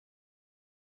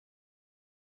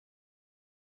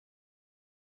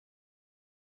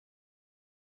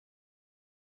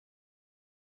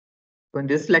So in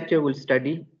this lecture, we'll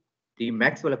study the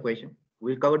Maxwell equation.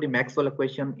 We'll cover the Maxwell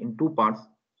equation in two parts.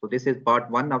 So this is part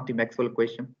one of the Maxwell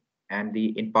equation, and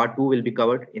in part two will be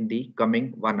covered in the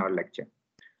coming 1 hour lecture.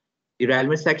 The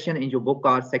relevant section in your book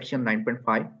are section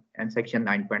 9.5 and section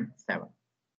 9.7.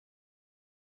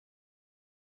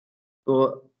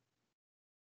 So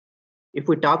if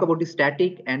we talk about the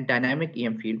static and dynamic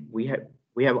EM field, we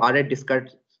have already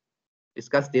discussed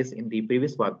this in the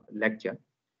previous lecture.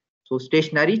 So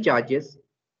stationary charges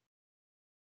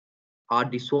are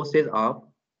the sources of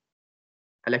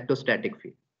electrostatic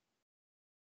field.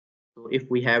 So if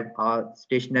we have a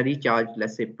stationary charge,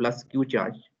 let's say plus Q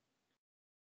charge,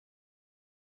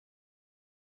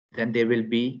 then there will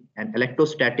be an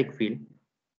electrostatic field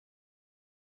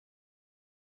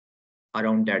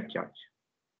around that charge,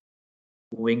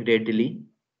 moving radially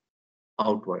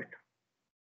outward.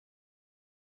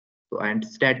 So, and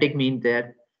static means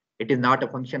that it is not a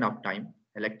function of time.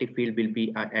 Electric field will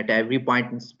be at every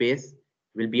point in space,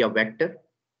 will be a vector,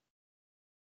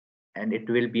 and it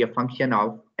will be a function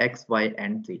of x, y,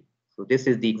 and z. So this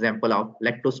is the example of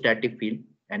electrostatic field,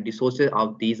 and the sources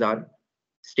of these are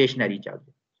stationary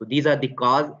charges. So these are the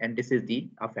cause and this is the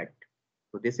effect.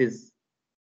 So this is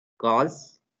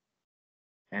cause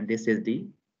and this is the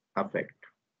effect.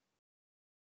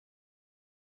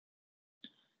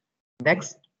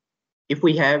 Next, if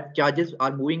we have charges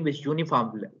are moving with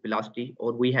uniform velocity,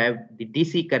 or we have the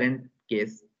DC current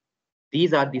case,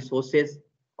 these are the sources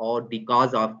or the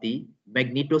cause of the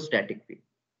magnetostatic field.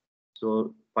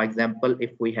 So for example,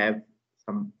 if we have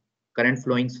some current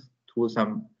flowing through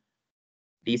some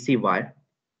DC wire,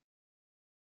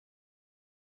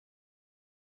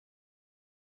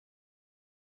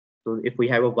 so if we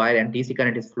have a wire and DC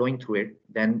current is flowing through it,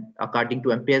 then according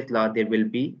to Ampere's law, there will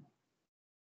be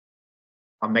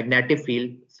a magnetic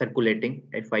field circulating.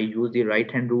 If I use the right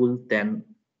hand rule, then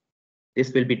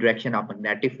this will be direction of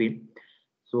magnetic field.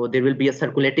 So there will be a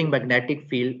circulating magnetic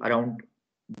field around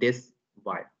this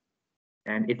wire,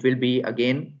 and it will be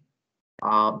again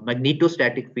a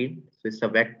magnetostatic field. So it's a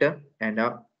vector and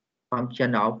a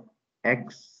function of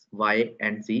x, y,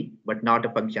 and z, but not a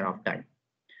function of time.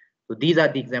 So these are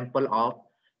the example of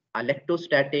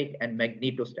electrostatic and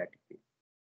magnetostatic field.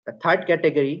 The third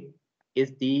category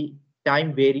is the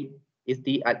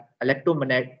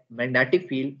electromagnetic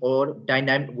field, or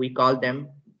dynamic. We call them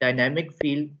dynamic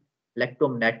field,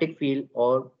 electromagnetic field,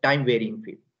 or time varying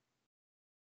field.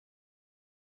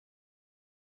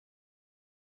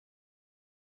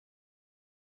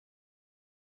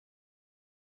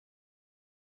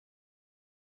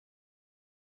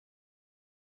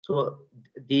 So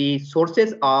the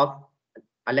sources of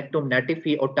electromagnetic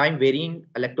field or time varying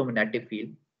electromagnetic field,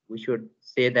 we should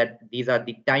say that these are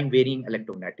the time varying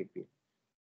electromagnetic field,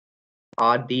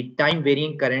 are the time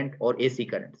varying current or AC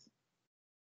currents.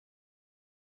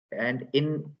 And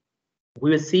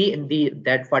we will see in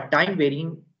that for time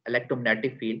varying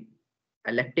electromagnetic field,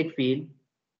 electric field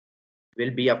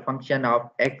will be a function of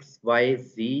x, y,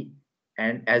 z,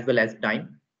 and as well as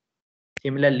time.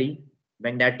 Similarly,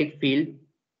 magnetic field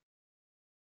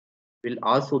will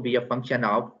also be a function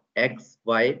of x,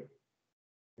 y,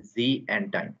 z,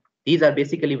 and time. These are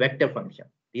basically vector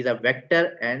functions. These are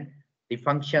vector and the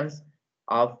functions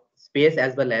of space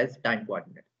as well as time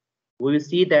coordinates. We will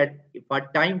see that for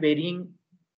time varying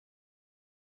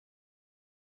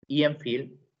EM field,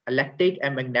 electric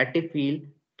and magnetic field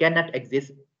cannot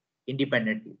exist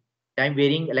independently. Time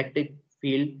varying electric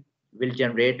field will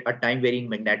generate a time varying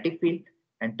magnetic field,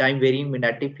 and time varying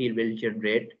magnetic field will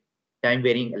generate time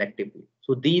varying electric field.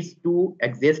 So these two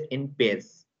exist in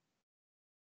pairs.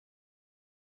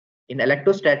 In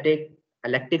electrostatic,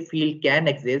 electric field can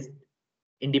exist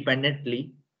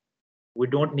independently. We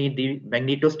don't need the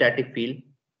magnetostatic field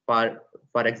for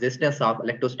existence of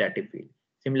electrostatic field.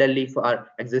 Similarly, for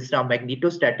existence of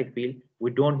magnetostatic field, we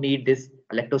don't need this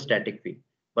electrostatic field.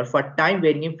 But for time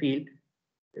varying field,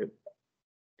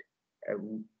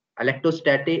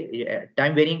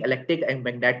 time varying electric and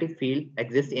magnetic field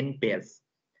exist in pairs.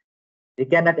 They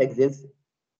cannot exist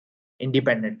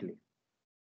independently.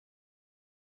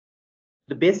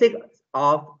 The basic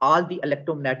of all the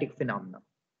electromagnetic phenomena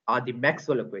are the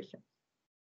Maxwell equations.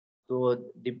 So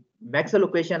the Maxwell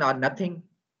equations are nothing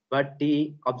but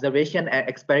the observation and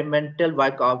experimental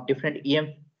work of different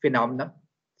EM phenomena,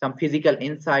 some physical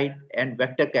insight and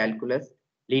vector calculus,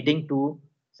 leading to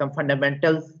some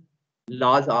fundamental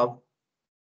laws of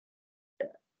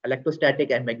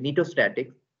electrostatic and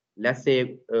magnetostatic. Let's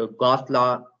say Gauss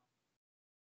law,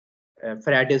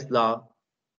 Faraday's law,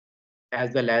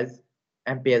 as well as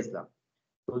Ampere's law.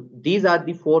 So these are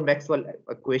the four Maxwell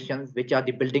equations, which are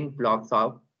the building blocks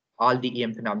of all the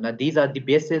EM phenomena. These are the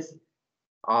basis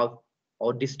of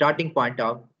or the starting point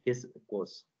of this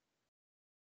course.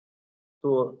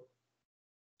 So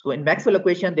in Maxwell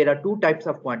equation, there are two types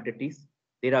of quantities.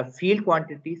 There are field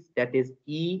quantities, that is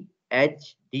E,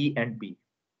 H, D, and B.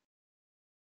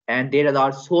 And there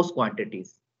are source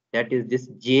quantities, that is this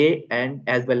J and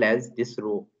as well as this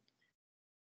rho.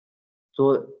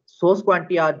 So source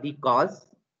quantity are the cause.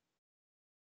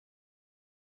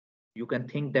 You can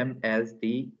think them as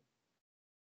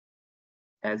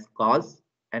cause,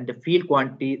 and the field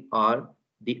quantities are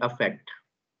the effect.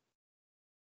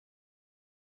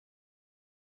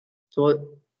 So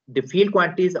the field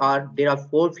quantities there are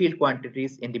four field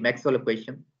quantities in the Maxwell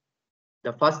equation.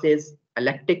 The first is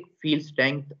electric field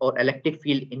strength or electric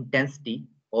field intensity,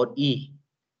 or E,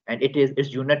 and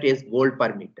its unit is volt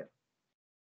per meter.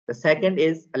 The second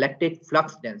is electric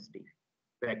flux density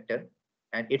vector,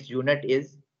 and its unit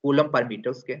is coulomb per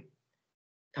meter square.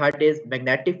 Third is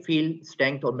magnetic field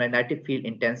strength or magnetic field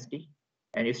intensity,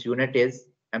 and its unit is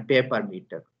ampere per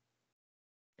meter.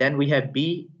 Then we have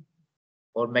B,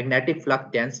 or magnetic flux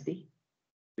density,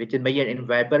 which is measured in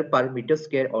Weber per meter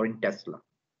square or in Tesla.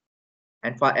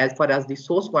 And as far as the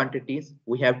source quantities,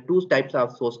 we have two types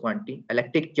of source quantity: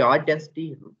 electric charge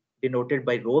density, denoted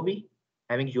by rho v,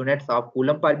 having units of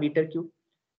coulomb per meter cube,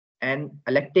 and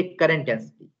electric current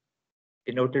density,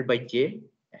 denoted by J,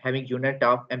 having unit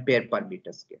of ampere per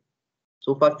meter square.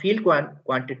 So for field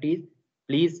quantities,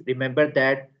 please remember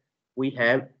that we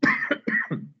have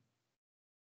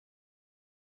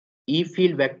E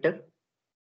field vector,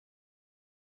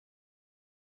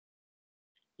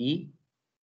 E,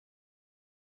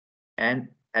 and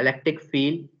electric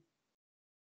field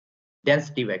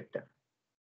density vector,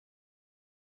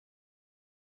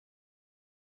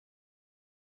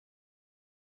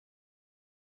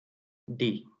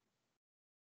 D.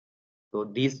 So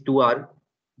these two are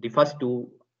the first two.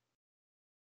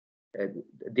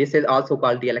 This is also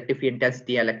called the electric field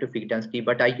intensity, electric field density,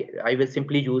 but I will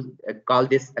simply use call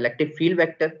this electric field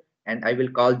vector, and I will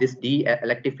call this D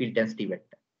electric field density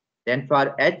vector. Then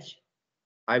for H,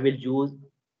 I will use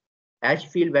H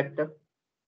field vector,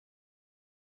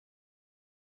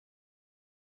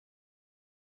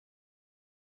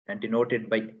 and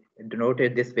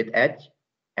denoted this with H,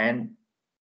 and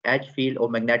H field or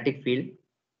magnetic field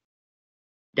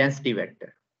density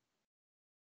vector.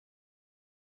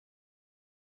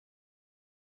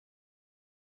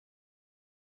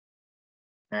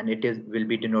 And will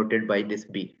be denoted by this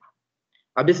B.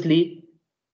 Obviously,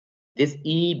 this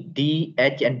E, D,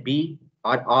 H, and B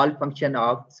are all function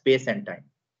of space and time.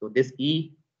 So this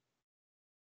E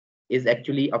is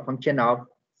actually a function of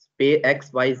space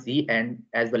X, Y, Z, and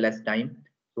as well as time.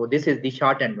 So this is the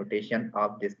shorthand notation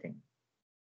of this thing.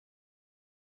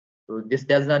 So this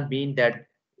does not mean that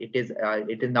it is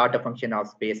not a function of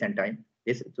space and time.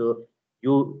 So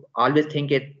you always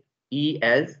think it E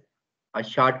as a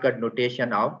shortcut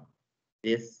notation of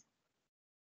this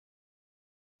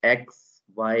X,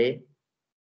 Y,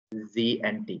 Z,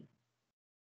 and T.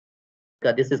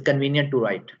 Because this is convenient to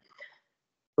write.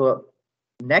 So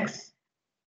next,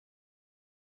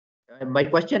 my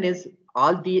question is,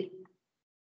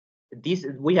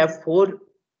 we have four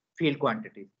field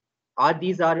quantities. Are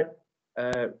these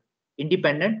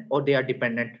independent or they are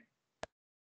dependent?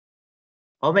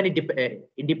 How many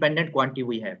independent quantity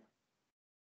we have?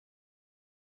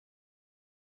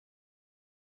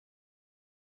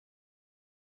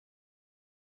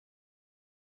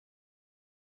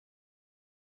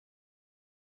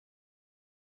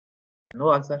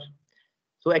 No answer.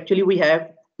 So actually we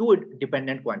have two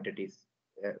dependent quantities,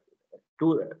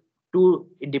 two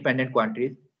independent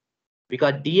quantities,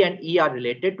 because D and E are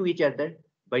related to each other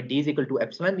by D is equal to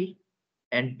epsilon E,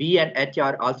 and B and H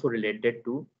are also related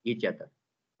to each other.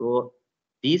 So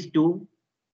these two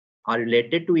are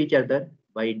related to each other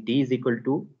by D is equal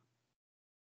to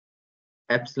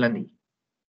epsilon E,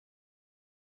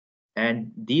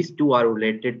 and these two are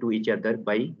related to each other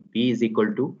by B is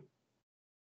equal to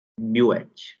mu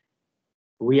H.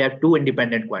 We have two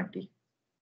independent quantities.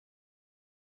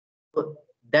 So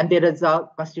then there is a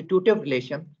constitutive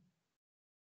relation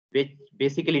which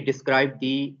basically describes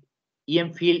the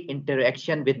EM field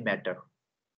interaction with matter.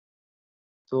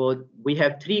 So we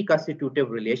have three constitutive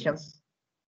relations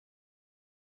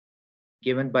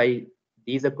given by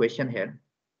these equation here.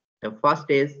 The first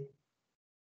is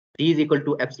D is equal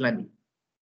to epsilon E,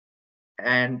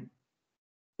 and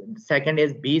second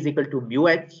is B is equal to mu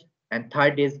H, and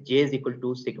third is J is equal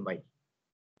to sigma E.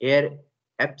 Here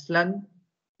epsilon,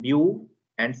 mu,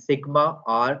 and sigma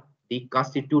are the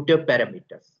constitutive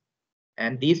parameters,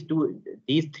 and these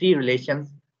three relations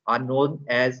are known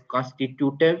as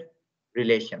constitutive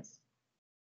relations.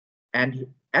 And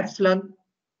epsilon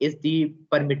is the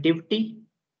permittivity.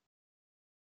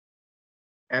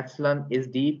 Epsilon is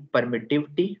the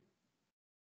permittivity.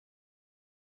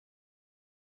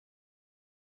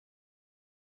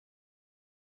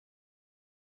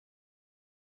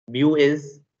 Mu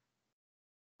is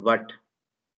what?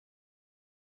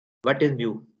 What is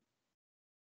mu?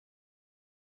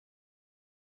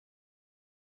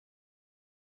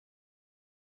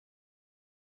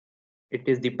 It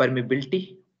is the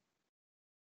permeability.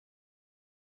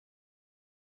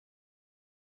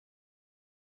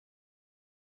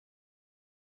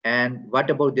 And what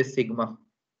about this sigma?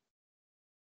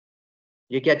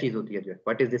 ये क्या चीज होती है?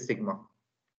 What is this sigma?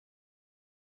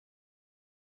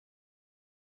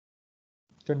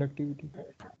 Conductivity.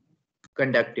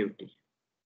 Conductivity.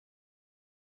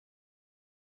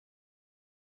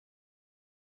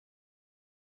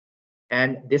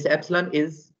 And this epsilon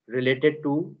is related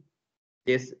to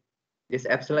this. This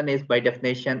epsilon is by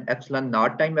definition epsilon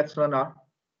naught times epsilon r.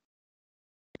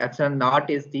 Epsilon naught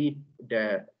is the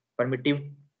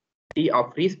permittivity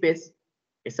of free space.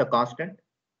 It's a constant.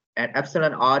 And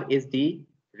epsilon r is the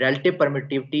relative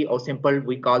permittivity, or simple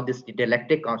we call this the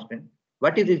dielectric constant.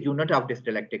 What is the unit of this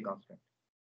dielectric constant?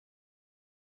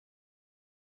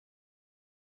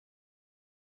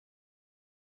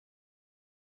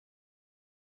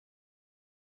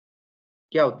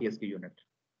 क्या होती है इसकी unit?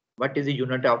 What is the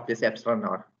unit of this epsilon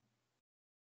r?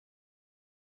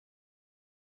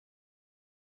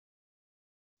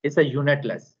 It's a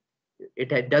unitless.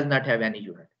 It does not have any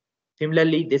unit.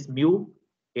 Similarly, this mu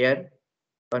here,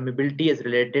 permeability is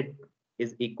related,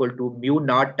 is equal to mu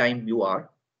naught times mu r.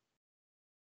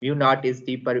 Mu naught is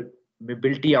the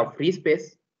permeability of free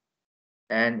space,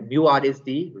 and mu r is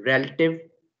the relative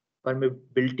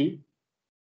permeability.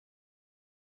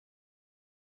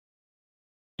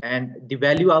 And the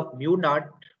value of mu naught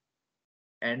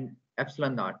and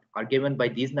epsilon naught are given by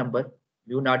these numbers.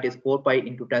 Mu naught is 4 pi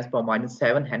into 10 to the power minus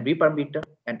 7 Henry per meter,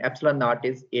 and epsilon naught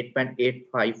is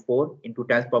 8.854 into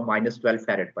 10 to the power minus 12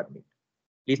 Farad per meter.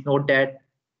 Please note that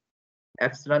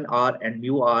epsilon r and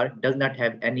mu r does not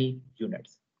have any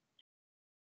units.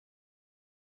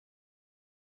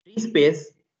 Free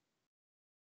space,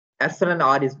 epsilon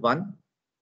r is 1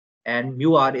 and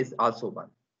mu r is also 1.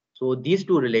 So these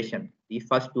two relations, the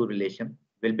first two relations,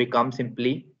 will become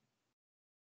simply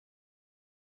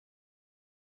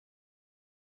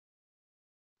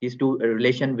these two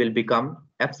relation will become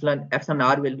epsilon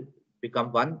r will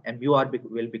become 1 and mu r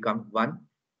will become 1.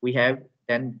 We have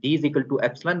then d is equal to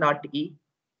epsilon naught e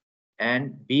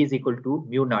and b is equal to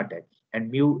mu naught h,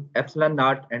 and epsilon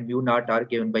naught and mu naught are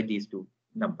given by these two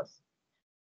numbers.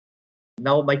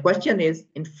 Now my question is,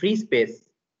 in free space,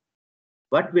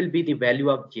 what will be the value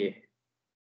of j?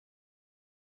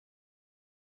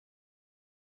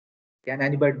 Can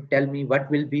anybody tell me what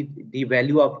will be the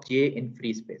value of j in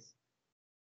free space?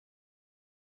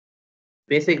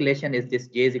 Basic relation is this: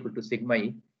 j is equal to sigma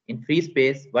e. In free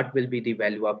space, what will be the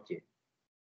value of j?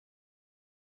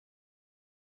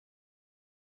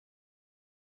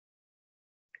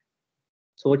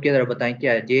 सोच के जरा बताएं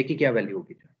क्या है j की क्या value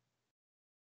होगी?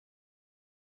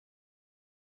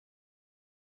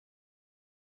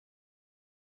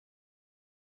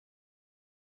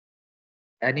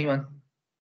 Anyone?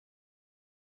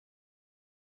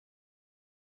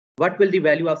 What will the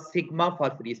value of sigma for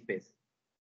free space?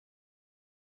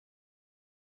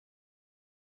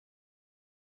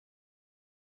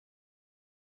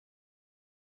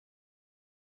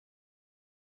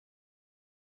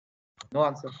 No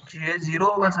answer. J 0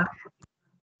 होगा sir.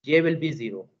 J will be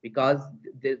 0 because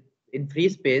in free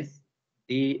space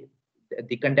the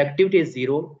conductivity is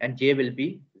 0 and J will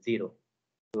be 0.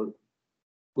 So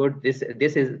good.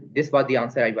 This was the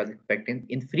answer I was expecting.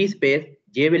 In free space,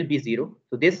 J will be 0.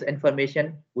 So this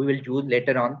information we will use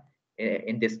later on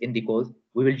in the course.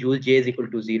 We will use J is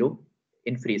equal to 0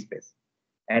 in free space,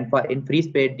 and for in free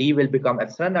space D will become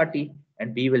epsilon naught T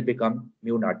and B will become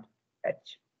mu naught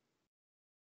H.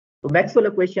 So Maxwell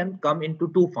equation come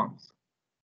into two forms.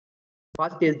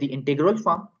 First is the integral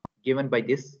form given by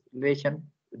this relation,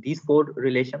 these four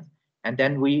relations, and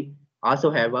then we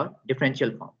also have a differential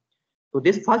form. So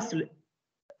this first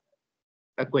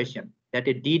equation, that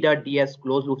is d dot ds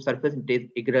closed loop surface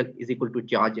integral is equal to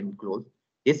charge enclosed.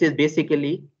 This is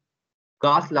basically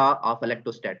Gauss law of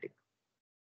electrostatic.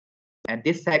 And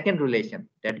this second relation,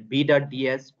 that b dot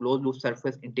ds closed loop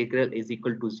surface integral is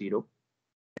equal to 0,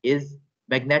 is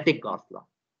magnetic Gauss law,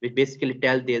 which basically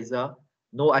tells there's a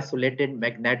no isolated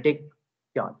magnetic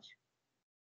charge.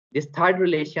 This third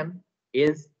relation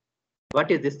is, what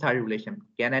is this third relation?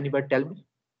 Can anybody tell me?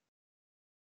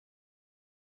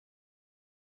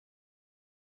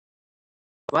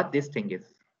 what this thing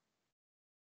is.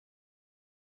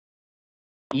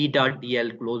 E dot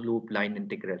dl closed loop line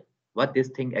integral. What this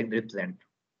thing represent?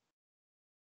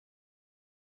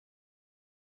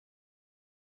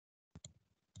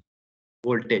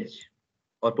 Voltage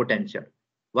or potential.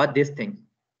 What this thing?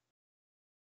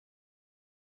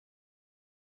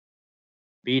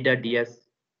 B dot ds.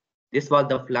 This was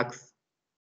the flux.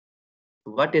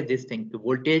 What is this thing? The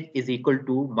voltage is equal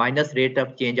to minus rate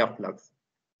of change of flux.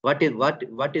 What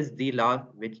is the law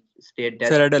which state that?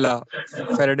 Faraday law.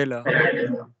 Faraday law.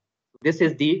 Faraday's law. This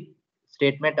is the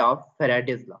statement of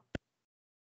Faraday's law.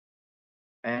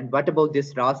 And what about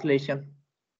this Ross relation?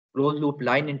 Closed loop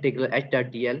line integral h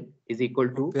dot dl is equal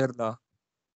to Ampere law.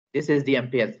 This is the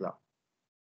Ampere's law.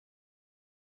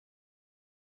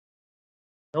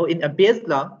 Now in Ampere's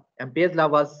law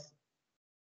was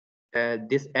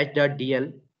this h dot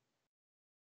dl.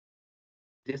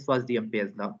 This was the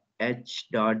Ampere's law. H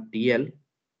dot dl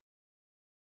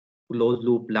closed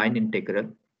loop line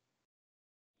integral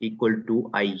equal to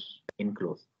I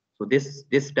enclosed. So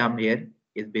this term here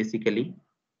is basically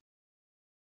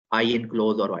I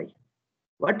enclosed or I.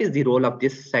 What is the role of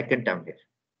this second term here?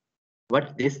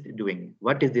 What this doing?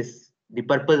 What is this? The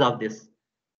purpose of this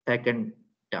second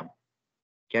term?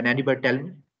 Can anybody tell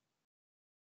me?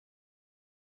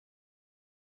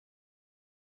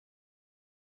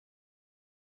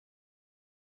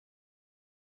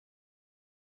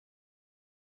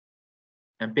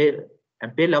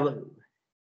 Ampere law,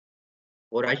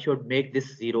 or I should make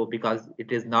this 0 because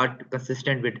it is not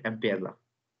consistent with Ampere law.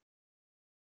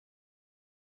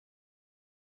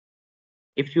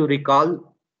 If you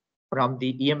recall from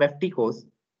the EMFT course,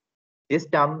 this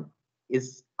term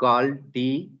is called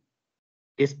the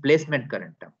displacement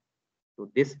current term. So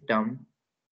this term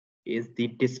is the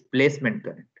displacement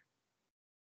current.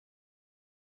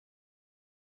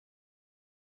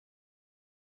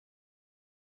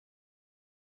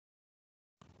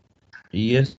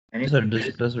 Yes, sir,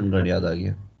 displacement याद आ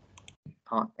गया.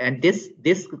 And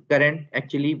this current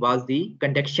actually was the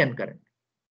conduction current.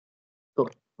 So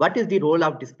what is the role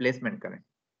of displacement current?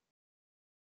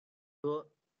 So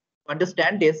to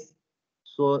understand this,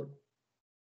 so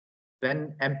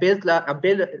when Ampere's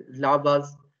law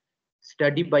was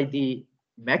studied by the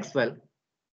Maxwell,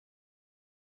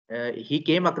 he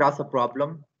came across a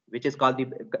problem which is called the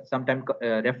sometimes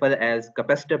referred as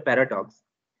capacitor paradox.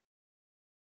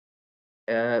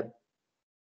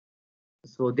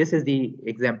 So this is the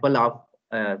example of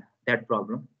that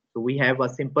problem. So we have a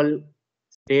simple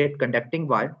straight conducting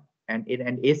wire, and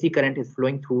an AC current is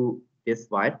flowing through this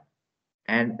wire,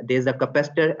 and there's a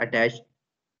capacitor attached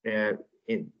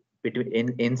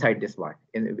inside this wire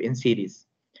in series.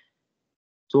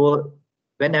 So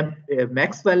when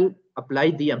Maxwell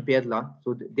applied the Ampere law,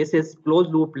 so this is closed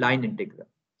loop line integral.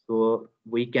 So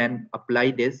we can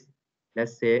apply this.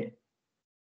 Let's say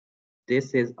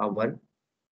this is our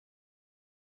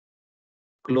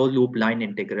closed loop line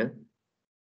integral.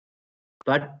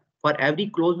 But for every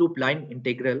closed loop line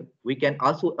integral, we can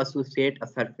also associate a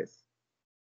surface.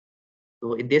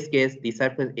 So in this case, the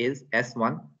surface is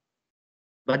S1,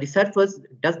 but the surface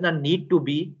does not need to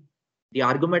be, the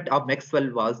argument of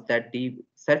Maxwell was that the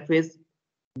surface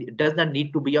does not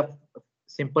need to be a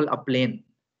simple a plane.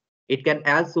 It can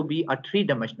also be a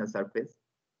three-dimensional surface.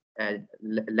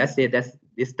 Let's say that's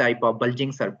this type of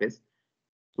bulging surface.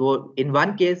 So in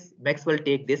one case, Maxwell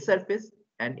take this surface,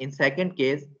 and in second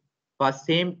case, for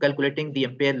same calculating the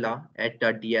Ampere law at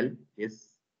dl is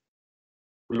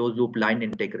closed loop line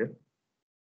integral.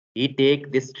 He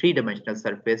take this three-dimensional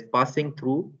surface passing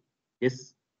through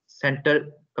this center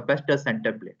capacitor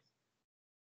center plate.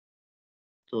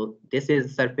 So this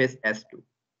is surface S2.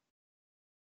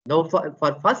 Now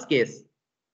for first case,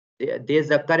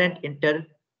 there's a current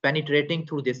interpenetrating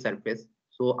through this surface.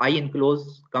 So I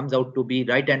enclosed comes out to be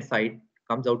right hand side,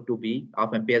 comes out to be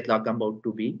of Ampere's law, come out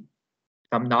to be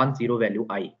some non-zero value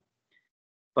I.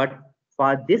 But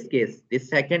for this case, this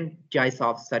second choice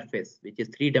of surface, which is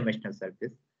three-dimensional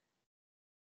surface,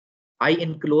 I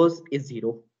enclosed is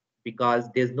 0 because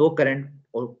there's no current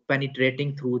or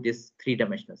penetrating through this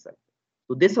three-dimensional surface.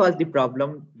 So this was the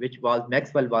problem which was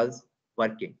Maxwell was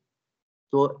working.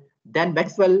 So then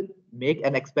Maxwell make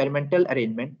an experimental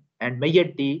arrangement and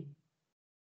measured the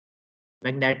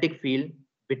magnetic field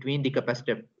between the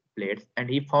capacitor plates, and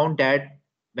he found that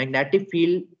magnetic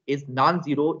field is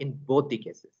non-zero in both the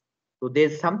cases. So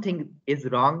there's something is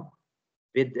wrong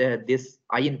with this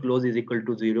I enclosed is equal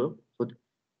to 0.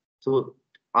 So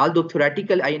although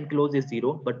theoretical I enclosed is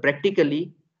 0, but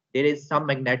practically there is some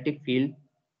magnetic field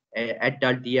at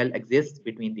dl exists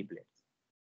between the plates.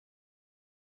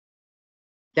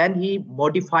 Then he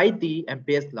modified the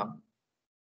Ampere's law.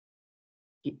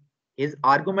 His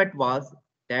argument was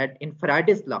that in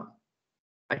Faraday's law,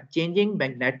 a changing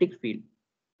magnetic field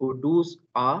produces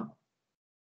a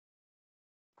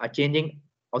changing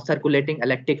or circulating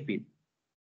electric field.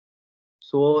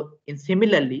 So,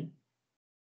 similarly,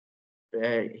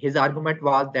 his argument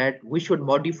was that we should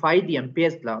modify the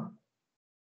Ampere's law,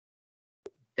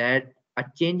 that a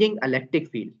changing electric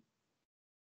field,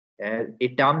 a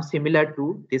term similar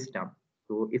to this term.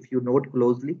 So, if you note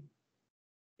closely,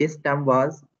 this term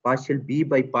was partial B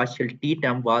by partial T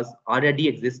term was already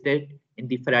existed in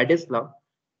the Faraday's law,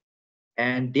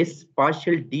 and this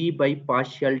partial D by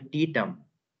partial T term,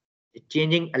 the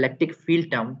changing electric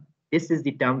field term, this is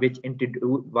the term which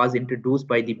was introduced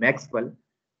by the Maxwell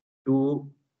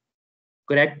to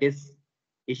correct this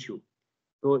issue.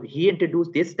 So he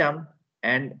introduced this term,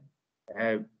 and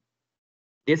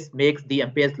this makes the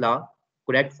Ampere's law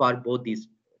correct for both these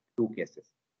two cases.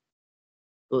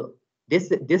 So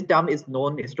this term is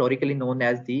historically known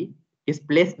as the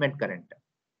displacement current.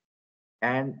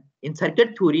 And in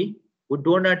circuit theory, we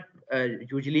do not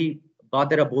usually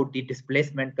bother about the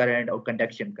displacement current or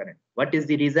conduction current. What is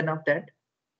the reason of that?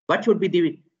 What should be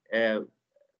the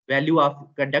value of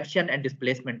conduction and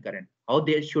displacement current? How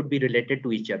they should be related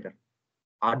to each other?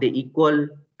 Are they equal?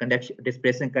 Conduction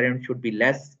displacement current should be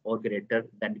less or greater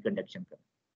than the conduction current.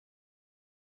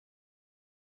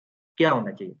 क्या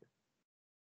होना चाहिए?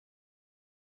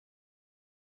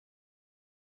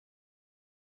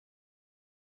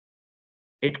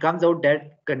 It comes out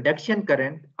that conduction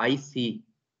current IC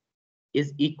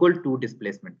is equal to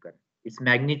displacement current. Its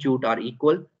magnitude are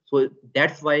equal. So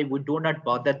that's why we do not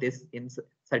bother this in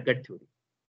circuit theory,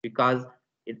 because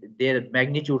their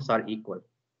magnitudes are equal.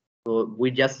 So we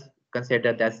just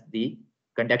consider that's the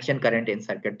conduction current in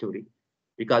circuit theory,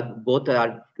 because both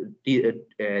are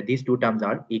these two terms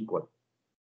are equal.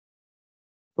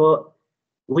 So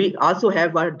we also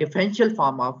have a differential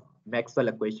form of Maxwell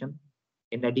equation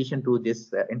in addition to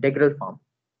this integral form.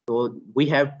 So we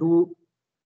have two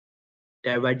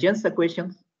divergence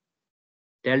equations,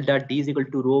 del dot D is equal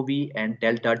to rho V and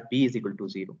del dot B is equal to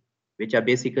 0, which are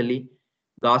basically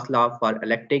Gauss law for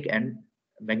electric and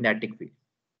magnetic field.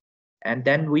 And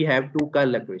then we have two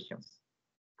curl equations.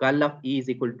 Curl of E is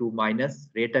equal to minus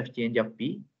rate of change of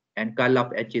P, and curl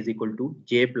of H is equal to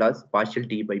J plus partial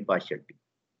D by partial T.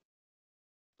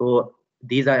 So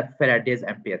these are Faraday's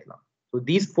Ampere's law. So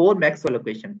these four Maxwell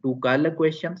equations, two curl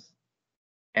equations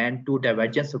and two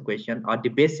divergence equations, are the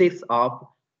basics of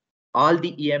all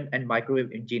the EM and microwave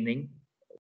engineering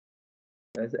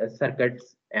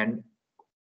circuits and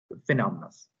phenomena.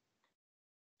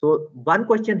 So one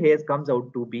question here comes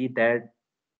out to be that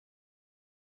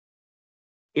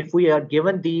if we are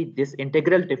given this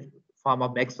integral form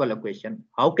of Maxwell equation,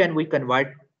 how can we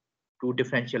convert to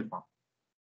differential form?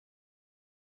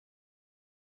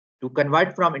 To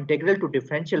convert from integral to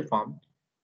differential form,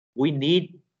 we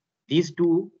need these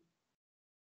two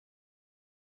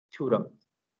theorems.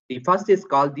 The first is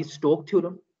called the Stokes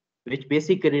theorem, which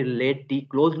basically relate the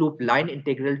closed loop line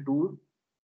integral to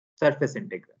surface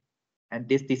integral. And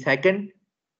the second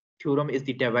theorem is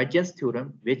the divergence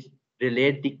theorem, which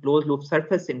relate the closed loop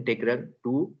surface integral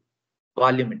to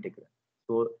volume integral.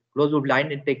 So closed loop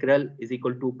line integral is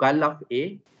equal to curl of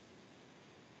A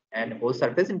and whole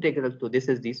surface integral. So this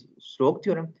is the Stokes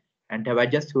theorem, and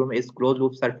divergence theorem is closed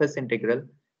loop surface integral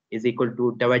is equal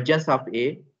to divergence of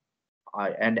A,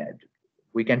 and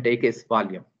we can take its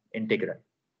volume integral.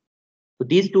 So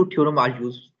these two theorems are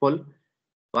useful.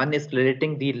 One is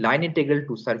relating the line integral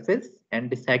to surface, and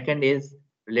the second is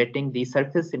relating the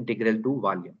surface integral to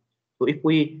volume. So if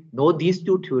we know these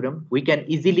two theorems, we can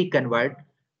easily convert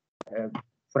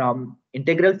from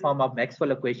integral form of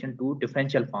Maxwell equation to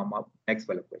differential form of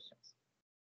Maxwell equations.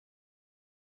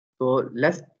 So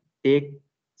let's take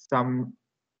some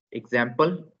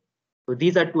example. So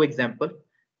these are two examples.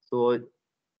 So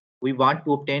we want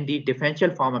to obtain the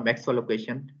differential form of Maxwell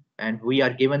equation, and we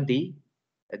are given the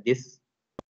this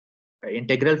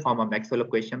integral form of Maxwell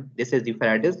equation. This is the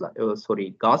Faraday's law,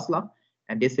 Gauss law,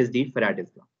 and this is the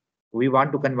Faraday's law. We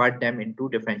want to convert them into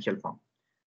differential form.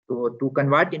 So to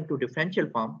convert into differential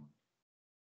form,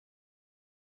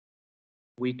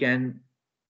 we can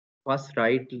first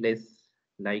write this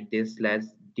like this,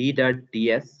 as d dot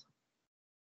ds.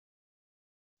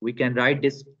 We can write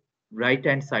this right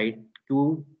hand side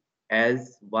Q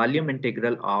as volume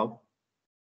integral of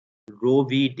rho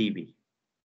v dv.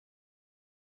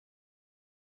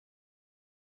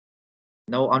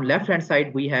 Now on left hand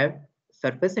side we have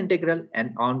surface integral,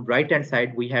 and on right hand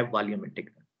side we have volume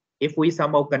integral. If we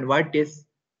somehow convert this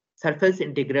surface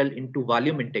integral into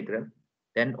volume integral,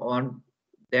 then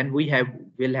we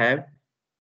will have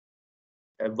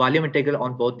a volume integral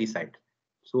on both the sides.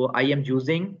 So I am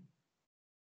using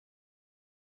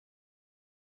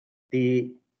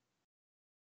the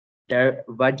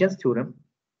divergence theorem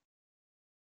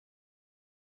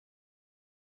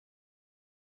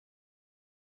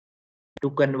to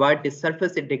convert the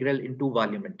surface integral into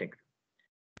volume integral.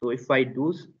 So if I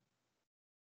do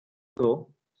so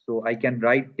I can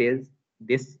write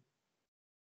this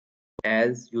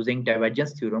as using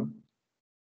divergence theorem.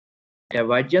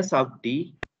 Divergence of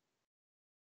the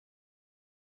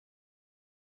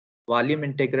volume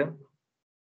integral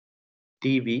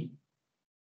dv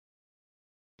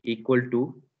equal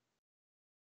to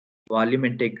volume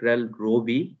integral rho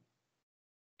v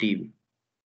dv.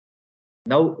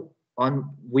 Now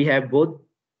on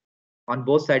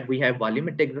both sides we have volume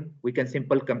integral. We can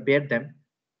simply compare them.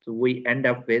 So we end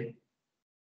up with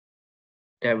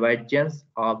divergence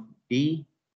of d.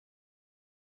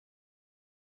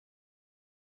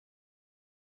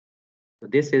 So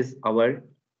this is our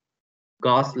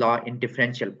Gauss law in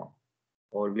differential form,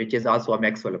 or which is also a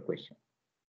Maxwell equation.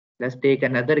 Let's take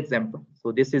another example.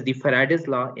 So this is the Faraday's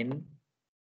law in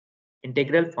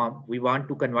integral form. We want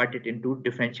to convert it into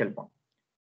differential form.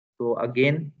 So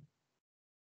again,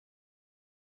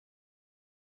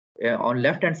 on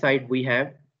left hand side we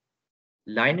have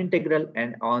line integral,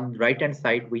 and on right hand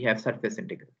side we have surface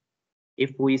integral.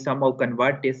 If we somehow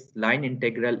convert this line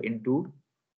integral into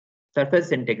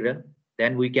surface integral,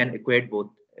 then we can equate both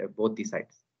the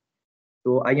sides.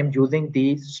 So I am using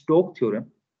the Stokes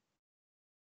theorem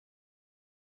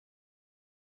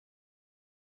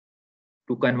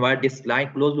to convert this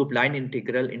closed loop line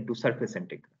integral into surface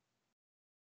integral.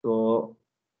 So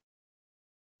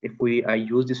if I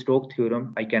use the Stokes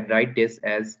theorem, I can write this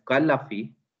as curl of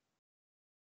E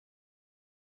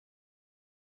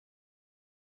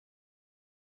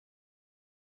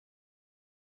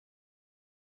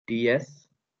ds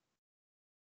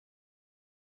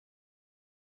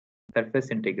surface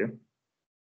integral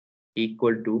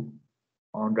equal to,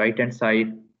 on right hand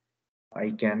side I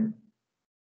can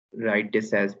write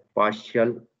this as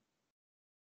partial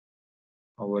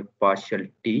over partial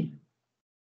t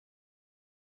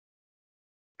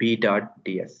p dot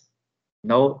ds.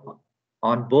 Now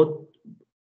on both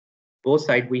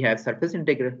sides we have surface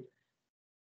integral.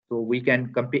 So we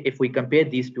can compare, if we compare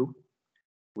these two,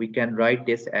 we can write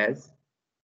this as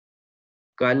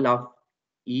curl of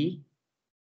E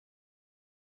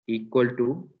equal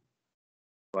to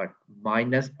what,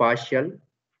 minus partial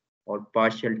or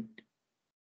partial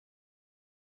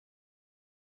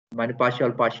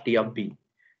t of B.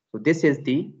 So this is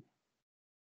the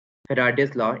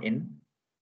Faraday's law in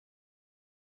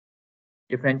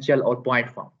differential or point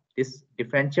form. This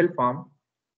differential form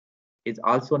is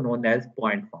also known as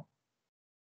point form.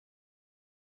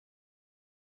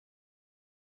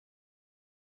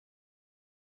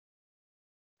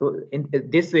 So in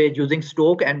this way, using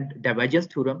Stokes and divergence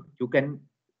theorem, you can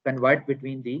convert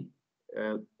between the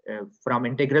from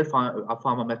integral form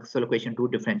of Maxwell equation to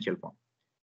differential form.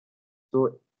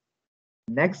 So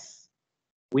next,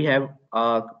 we have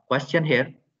a question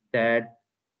here that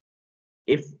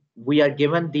if we are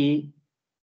given the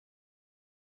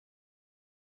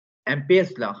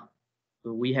Ampere's law,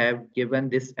 so we have given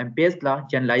this Ampere's law,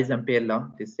 generalized Ampere law,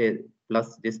 this is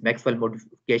plus this Maxwell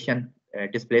modification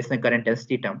displacement current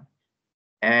density term,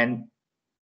 and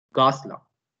Gauss law.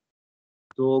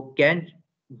 So can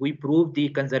we prove the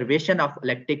conservation of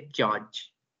electric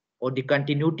charge or the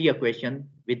continuity equation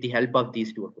with the help of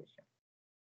these two equations?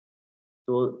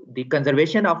 So the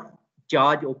conservation of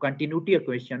charge or continuity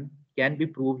equation can be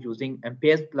proved using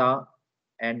Ampere's law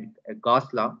and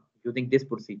Gauss law using this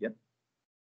procedure.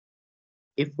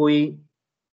 If we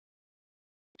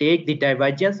take the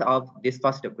divergence of this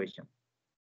first equation,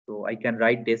 so I can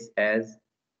write this as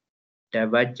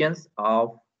divergence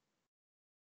of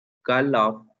curl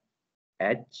of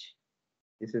H.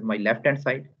 This is my left hand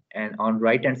side, and on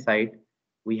right hand side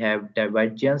we have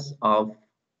divergence of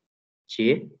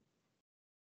J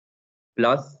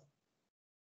plus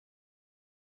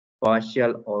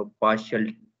partial or partial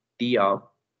T of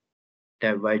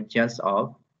divergence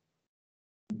of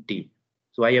D.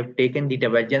 So I have taken the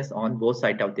divergence on both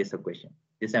sides of this equation,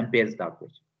 this Ampere's law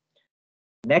equation.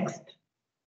 Next,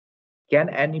 can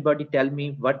anybody tell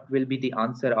me what will be the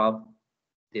answer of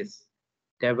this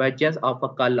divergence of a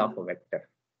curl of a vector?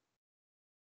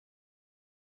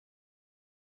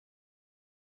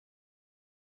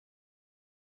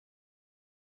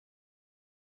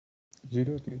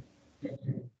 Zero.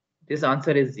 This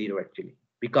answer is 0 actually,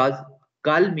 because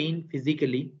curl mean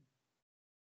physically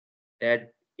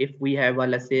that if we have a,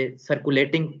 let's say,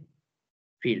 circulating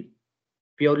field,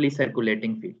 purely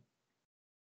circulating field,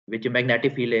 which a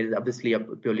magnetic field is obviously a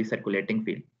purely circulating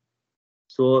field.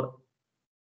 So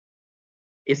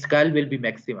its curl will be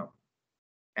maximum,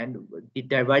 and the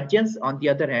divergence on the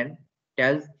other hand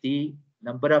tells the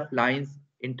number of lines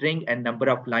entering and number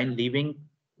of line leaving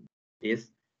this.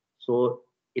 So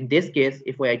in this case,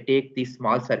 if I take the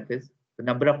small surface, the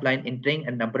number of line entering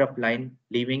and number of line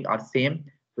leaving are same.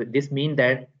 So this means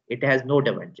that it has no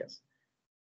divergence.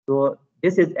 So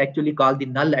this is actually called the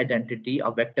null identity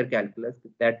of vector calculus,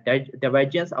 that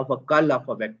divergence of a curl of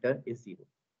a vector is zero.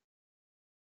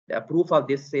 The proof of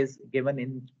this is given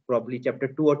in probably chapter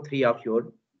 2 or 3 of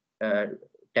your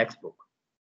textbook.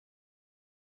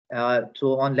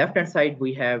 So on left hand side,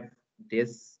 we have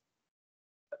this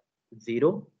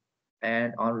 0,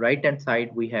 and on right hand side,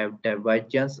 we have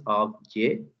divergence of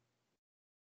J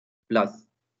plus.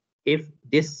 If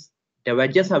this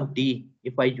divergence of D,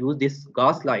 if I use this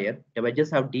Gauss layer,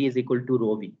 divergence of D is equal to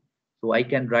rho V. So I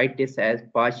can write this as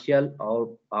partial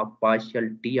of partial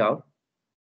D of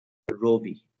rho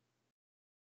V.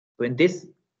 So in this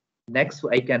next,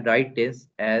 I can write this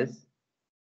as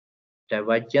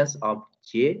divergence of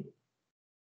J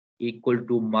equal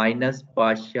to minus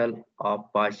partial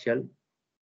of partial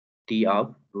T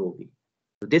of rho V.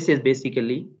 So this is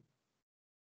basically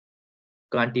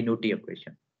continuity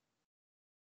equation.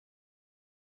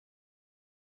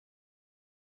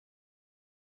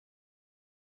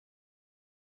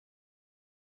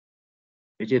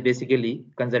 Which is basically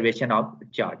conservation of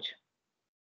charge.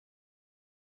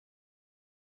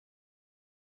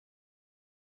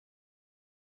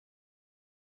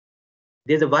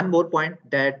 There's a one more point,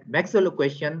 that Maxwell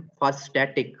equation for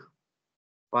static.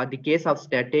 For the case of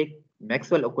static,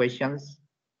 Maxwell equations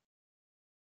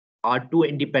are two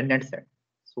independent sets.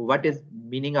 So what is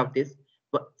meaning of this?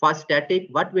 For static,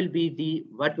 what will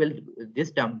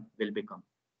this term will become?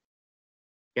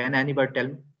 Can anybody tell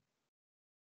me?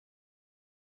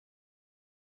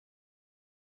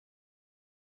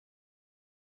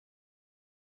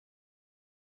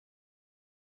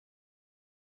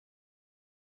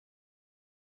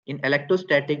 In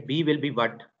electrostatic, B will be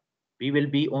what? B will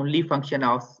be only function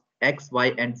of x,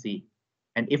 y, and z.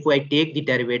 And if I take the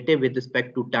derivative with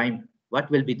respect to time, what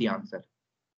will be the answer?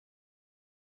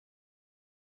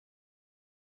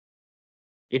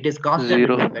 It is constant.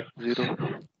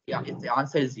 Zero. Yeah, the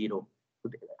answer is 0.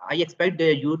 I expect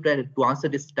you to answer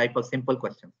this type of simple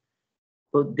question.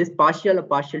 So this partial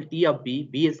T of B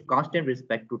is constant with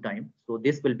respect to time. So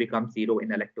this will become 0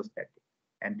 in electrostatic,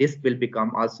 and this will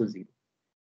become also 0.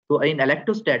 So in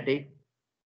electrostatic,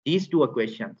 these two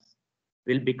equations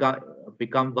will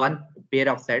become one pair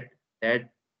of set, that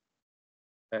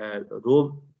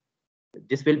rho.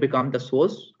 This will become the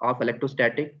source of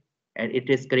electrostatic, and it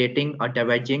is creating a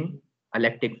diverging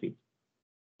electric field.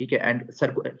 Okay, and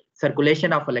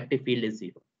circulation of electric field is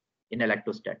 0 in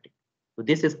electrostatic. So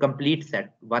this is complete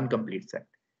set, one complete set.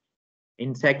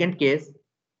 In second case,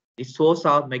 the source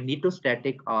of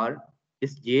magnetostatic are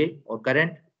this J or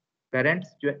currents,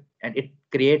 and it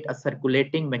create a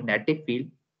circulating magnetic field,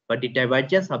 but the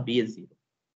divergence of B is 0.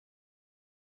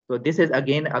 So this is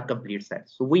again a complete set.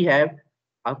 So we have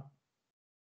a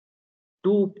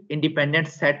two independent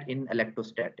set in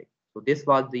electrostatic. So this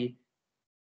was the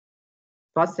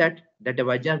first set, the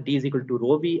divergence of D is equal to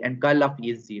rho V and curl of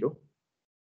E is 0.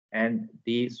 And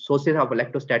the sources of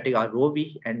electrostatic are rho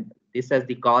V, and this is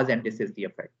the cause and this is the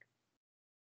effect.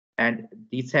 And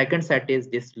the second set is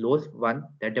this lowest one,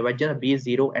 the divergence of B is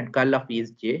 0 and curl of E is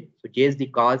J. So J is the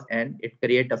cause, and it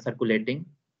creates a circulating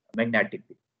magnetic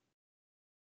field.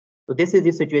 So this is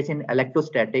the situation in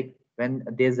electrostatic when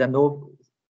there's a no,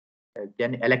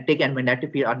 then electric and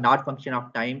magnetic field are not function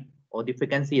of time, or the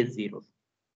frequency is 0.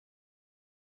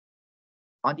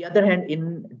 On the other hand,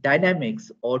 in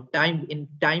dynamics or time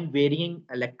varying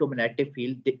electromagnetic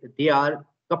field, they are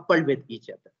coupled with each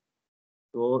other.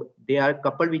 So they are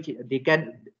coupled, which they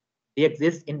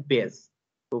exist in pairs.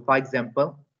 So for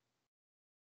example,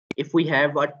 if we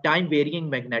have a time varying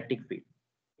magnetic field,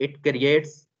 it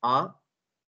creates a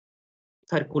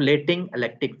circulating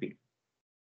electric field,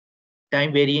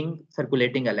 time varying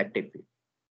circulating electric field,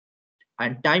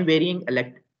 and time varying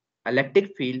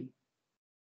electric field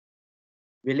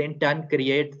will in turn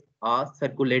create a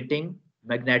circulating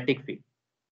magnetic field,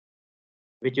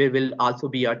 which will also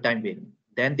be a time varying.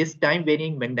 Then this time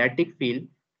varying magnetic field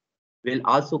will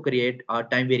also create a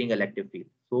time varying electric field.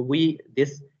 So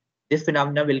this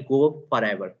phenomena will go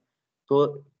forever.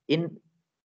 So in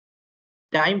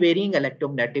time varying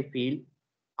electromagnetic field,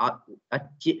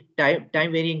 time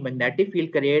varying magnetic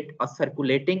field create a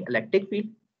circulating electric field,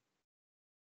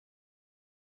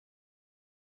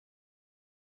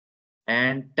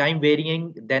 and time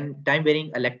varying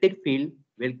electric field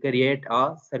will create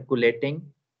a circulating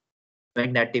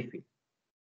magnetic field.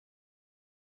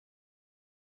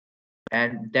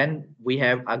 And then we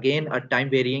have again a time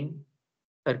varying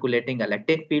circulating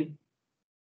electric field.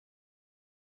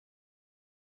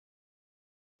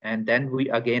 And then we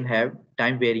again have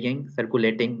time varying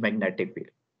circulating magnetic field.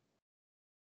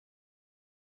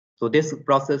 So this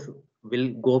process will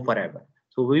go forever.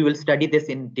 So we will study this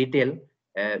in detail.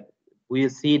 We will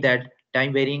see that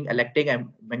time varying electric and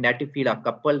magnetic field are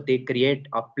coupled. They create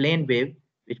a plane wave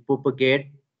which propagate.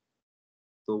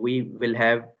 So we will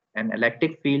have an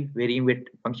electric field varying with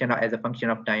function as a function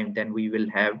of time. Then we will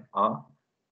have a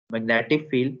magnetic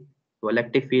field. So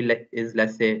electric field is,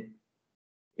 let's say,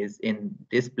 is in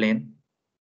this plane.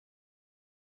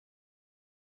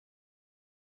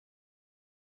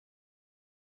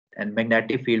 And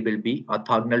magnetic field will be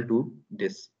orthogonal to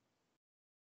this.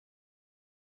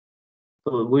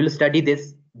 So we will study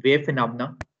this wave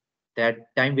phenomena,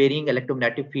 that time varying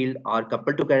electromagnetic field are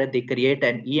coupled together. They create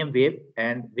an EM wave,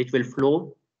 and which will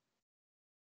flow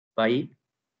by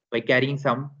carrying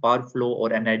some power flow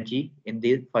or energy in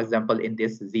this, for example, in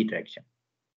this Z direction.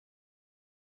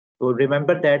 So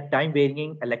remember that time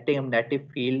varying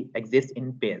electromagnetic field exists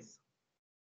in pairs.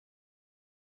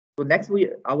 So next,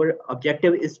 our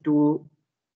objective is to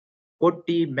put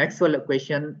the Maxwell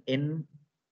equation in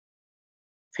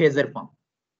phasor form.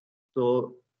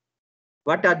 So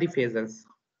what are the phasors?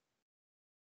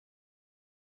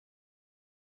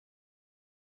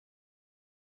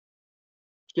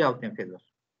 क्या होते हैं phasor?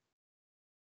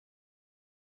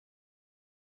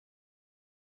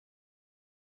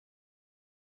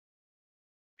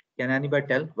 Can anybody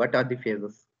tell what are the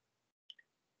phasors?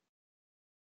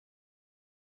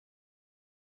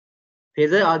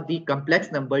 Phasors are the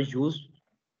complex numbers used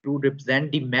to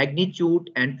represent the magnitude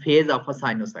and phase of a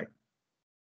sinusoid.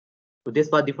 So this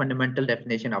was the fundamental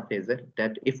definition of phasor,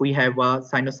 that if we have a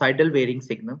sinusoidal varying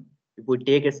signal, if we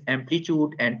take its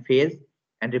amplitude and phase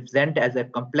and represent as a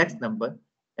complex number,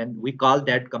 then we call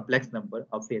that complex number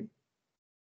a phase.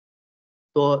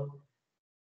 So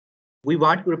we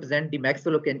want to represent the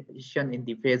Maxwell equation in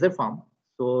the phasor form.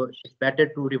 So it's better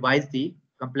to revise the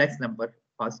complex number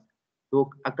first. So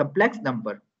a complex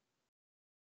number,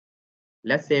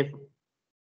 let's say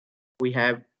we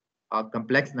have a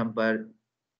complex number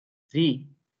Z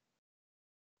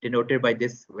denoted by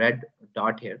this red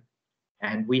dot here,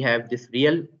 and we have this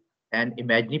real and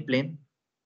imaginary plane.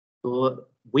 So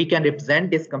we can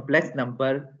represent this complex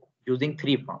number using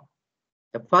three forms.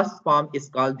 The first form is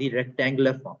called the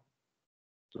rectangular form.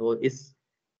 So its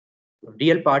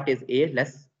real part is A.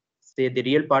 Let's say the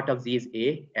real part of Z is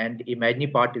A and the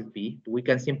imaginary part is B. We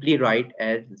can simply write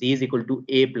as Z is equal to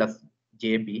A plus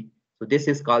JB. So this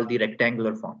is called the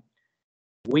rectangular form.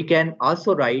 We can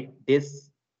also write this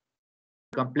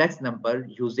complex number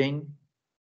using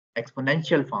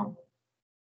exponential form.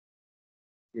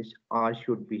 This R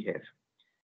should be here.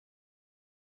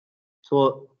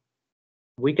 So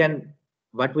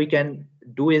what we can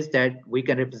do is that we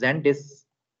can represent this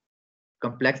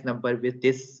complex number with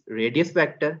this radius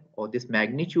vector or this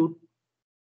magnitude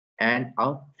and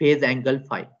a phase angle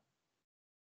phi.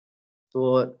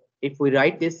 So if we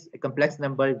write this complex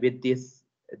number with this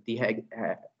the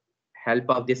help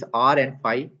of this R and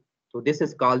phi, so this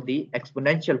is called the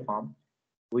exponential form.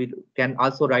 We can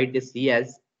also write this C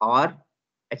as R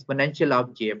exponential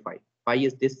of J phi. Phi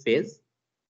is this phase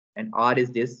and R is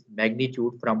this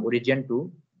magnitude from origin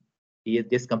to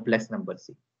this complex number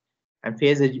C. And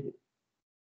phase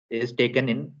is taken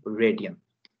in radian.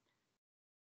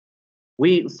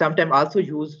 We sometimes also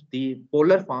use the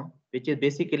polar form, which is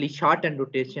basically shortened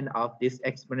notation of this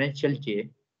exponential J.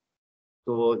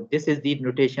 So this is the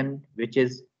notation which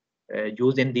is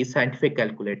used in the scientific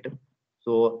calculator.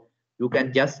 So you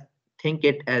can just think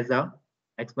it as a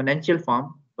exponential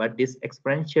form, but this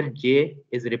exponential J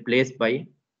is replaced by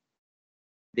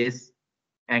this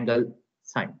angle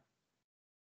sign.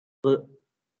 So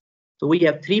we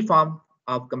have three forms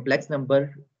of complex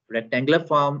number: rectangular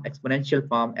form, exponential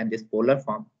form, and this polar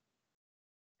form.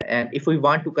 And if we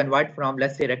want to convert from,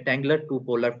 let's say, rectangular to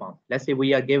polar form, let's say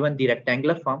we are given the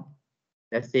rectangular form,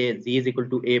 let's say Z is equal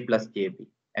to A plus JB,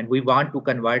 and we want to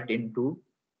convert into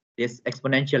this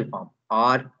exponential form,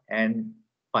 R and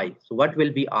phi. So what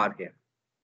will be R here?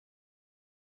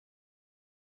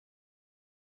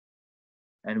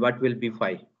 And what will be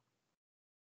phi?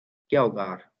 क्या होगा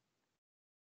R?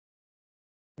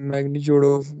 Magnitude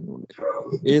of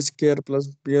A square plus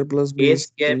B plus B A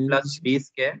square plus B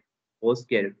square whole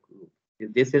square.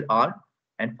 This is R,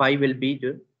 and phi will be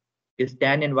this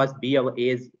tan inverse B of A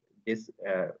is this.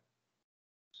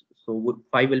 So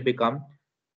phi will become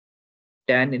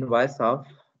tan inverse of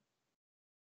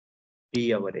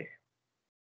b over a,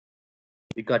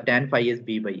 because tan phi is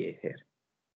b by a here.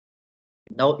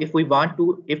 Now, if we want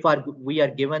to, if we are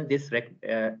given this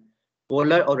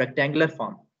polar or rectangular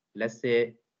form, let's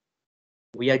say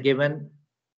we are given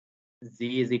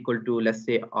z is equal to, let's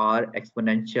say, r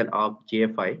exponential of j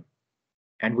phi,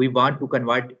 and we want to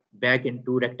convert back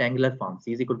into rectangular form,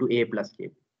 c is equal to a plus j.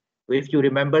 So if you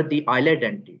remember the Euler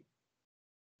identity,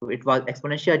 so it was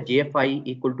exponential j phi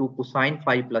equal to cosine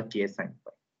phi plus j sin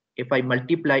phi. If I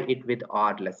multiply it with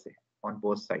r, let's say, on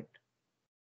both sides.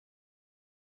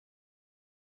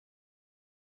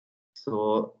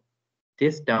 So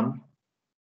this term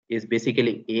is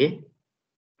basically a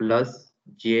plus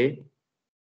j,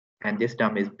 and this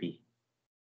term is b.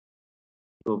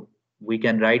 So we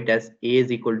can write as a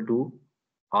is equal to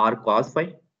r cos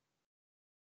phi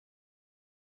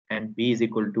and b is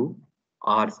equal to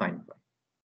r sin phi.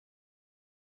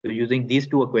 So using these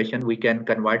two equations, we can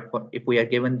convert, if we are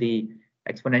given the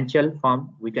exponential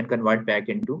form, we can convert back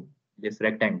into this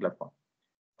rectangular form.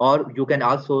 Or you can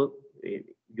also,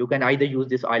 you can either use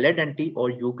this Euler identity, or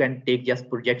you can take just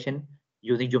projection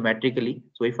using geometrically.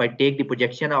 So if I take the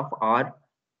projection of r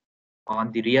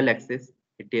on the real axis,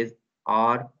 it is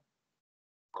r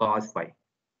cos phi,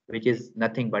 which is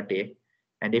nothing but a.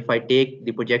 And if I take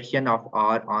the projection of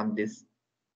r on this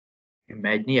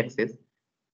imaginary axis,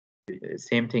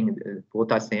 same thing,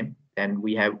 both are same, then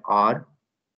we have r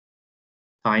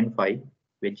sin phi,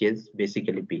 which is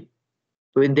basically b.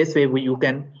 So in this way, you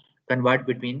can convert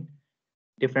between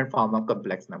different form of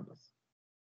complex numbers.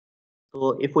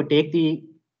 So if we take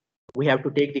we have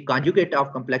to take the conjugate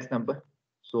of complex number.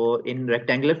 So in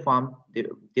rectangular form,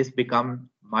 this become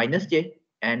minus j,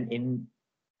 and in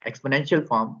exponential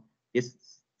form, this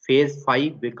phase phi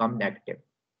become negative.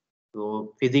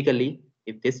 So physically,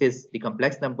 if this is the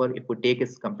complex number, if we take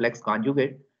its complex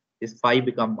conjugate, this phi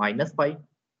become minus phi,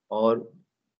 or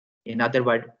in other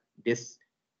words, this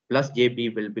plus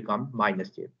jb will become minus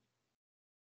j.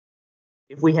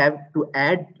 If we have to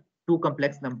add two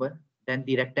complex number, then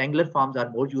the rectangular forms are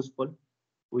more useful.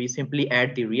 We simply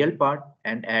add the real part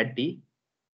and add the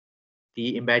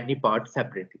imaginary part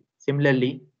separately.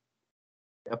 Similarly,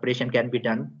 the operation can be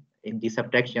done in the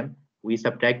subtraction. We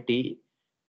subtract the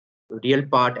real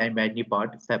part and imaginary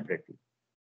part separately.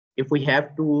 If we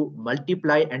have to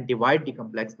multiply and divide the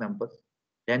complex numbers,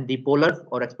 then the polar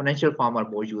or exponential form are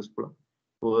more useful.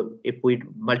 So if we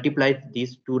multiply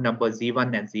these two numbers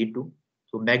z1 and z2,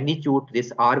 so magnitude,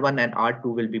 this r1 and r2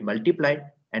 will be multiplied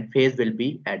and phase will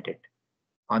be added.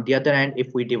 On the other hand,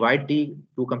 if we divide the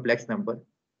two complex numbers,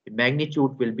 the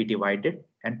magnitude will be divided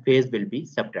and phase will be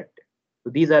subtracted. So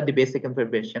these are the basic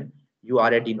information you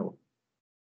already know.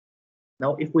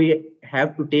 Now, if we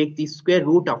have to take the square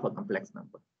root of a complex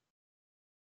number,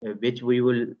 which we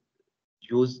will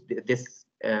use this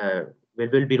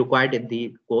will be required in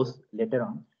the course later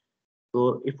on.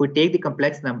 So if we take the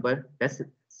complex number, let's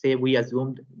say we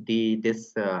assumed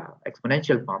this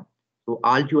exponential form. So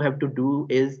all you have to do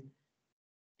is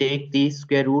take the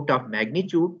square root of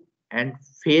magnitude, and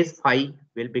phase phi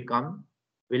will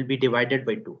be divided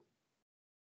by 2.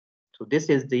 So this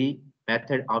is the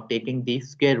method of taking the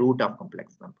square root of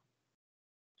complex number.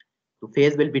 So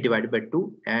phase will be divided by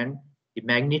 2, and the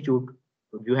magnitude,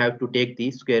 you have to take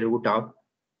the square root of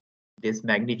this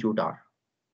magnitude r.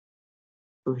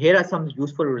 So here are some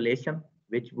useful relations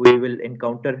which we will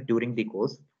encounter during the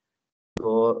course.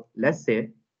 So let's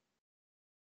say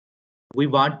we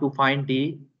want to find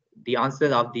the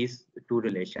answer of these two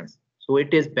relations. So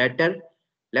it is better,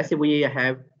 let's say we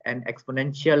have an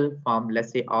exponential form,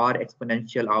 let's say r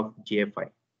exponential of j phi.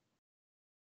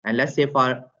 And let's say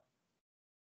for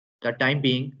the time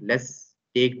being, let's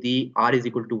take the r is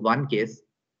equal to 1 case.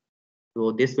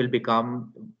 So this will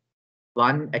become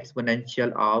 1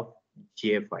 exponential of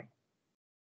j phi.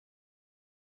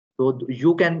 So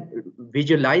you can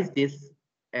visualize this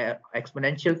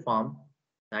exponential form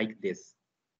like this.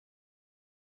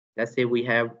 Let's say we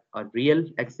have a real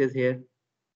axis here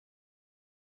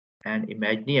and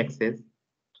imaginary axis.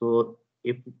 So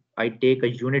if I take a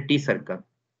unity circle,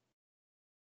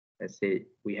 let's say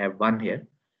we have one here,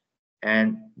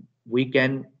 and we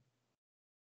can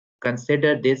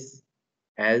consider this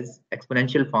as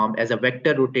exponential form as a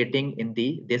vector rotating in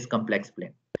this complex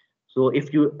plane. So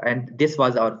if you, and this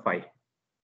was our phi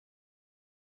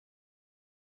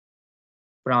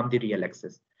from the real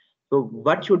axis. So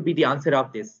what should be the answer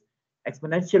of this?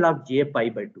 Exponential of j pi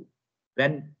by 2.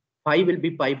 When phi will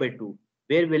be pi by 2,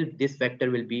 where will this vector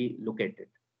will be located?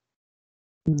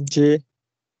 J.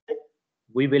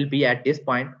 We will be at this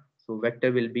point, so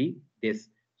vector will be this.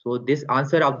 So this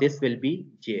answer of this will be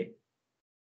j.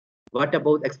 What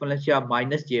about exponential of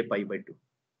minus j pi by 2?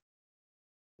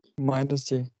 Minus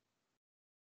j.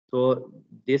 So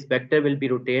this vector will be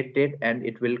rotated and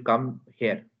it will come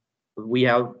here. We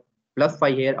have plus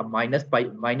pi here, a minus pi,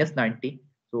 minus 90.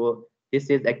 So this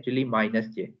is actually minus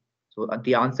j. So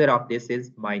the answer of this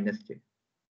is minus j.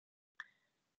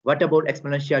 What about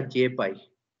exponential of j pi?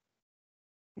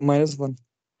 Minus 1.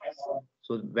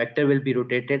 So vector will be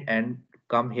rotated and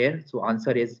come here. So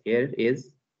answer is here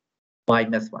is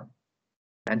minus 1.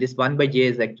 And this 1 by j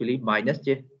is actually minus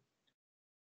j.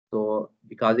 So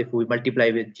because if we multiply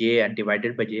with j and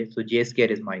divided by j, so j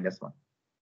square is minus 1.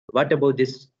 What about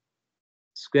this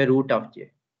square root of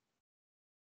j?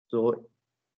 So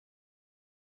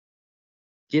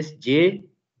this j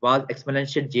was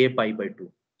exponential j pi by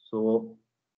 2. So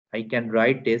I can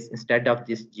write this instead of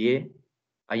this j,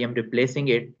 I am replacing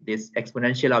it this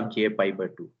exponential of j pi by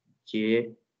 2. J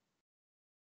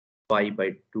pi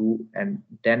by 2, and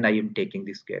then I am taking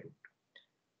the square root.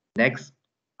 Next,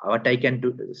 what I can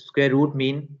do, square root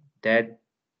mean that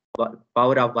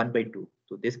power of 1 by 2.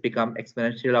 So this become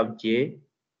exponential of j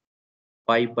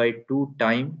pi by 2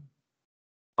 time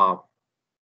half,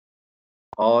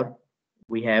 or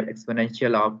we have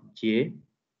exponential of j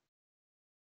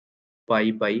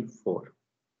pi by 4.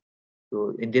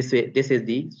 So in this way, this is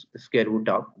the square root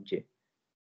of j.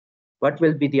 What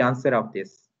will be the answer of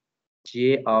this?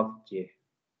 J of j.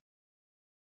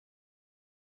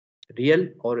 Real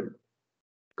or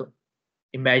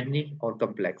imaginary or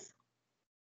complex?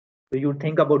 So you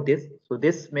think about this. So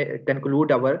this may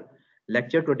conclude our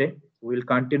lecture today. We will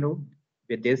continue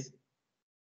with this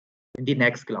in the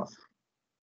next class.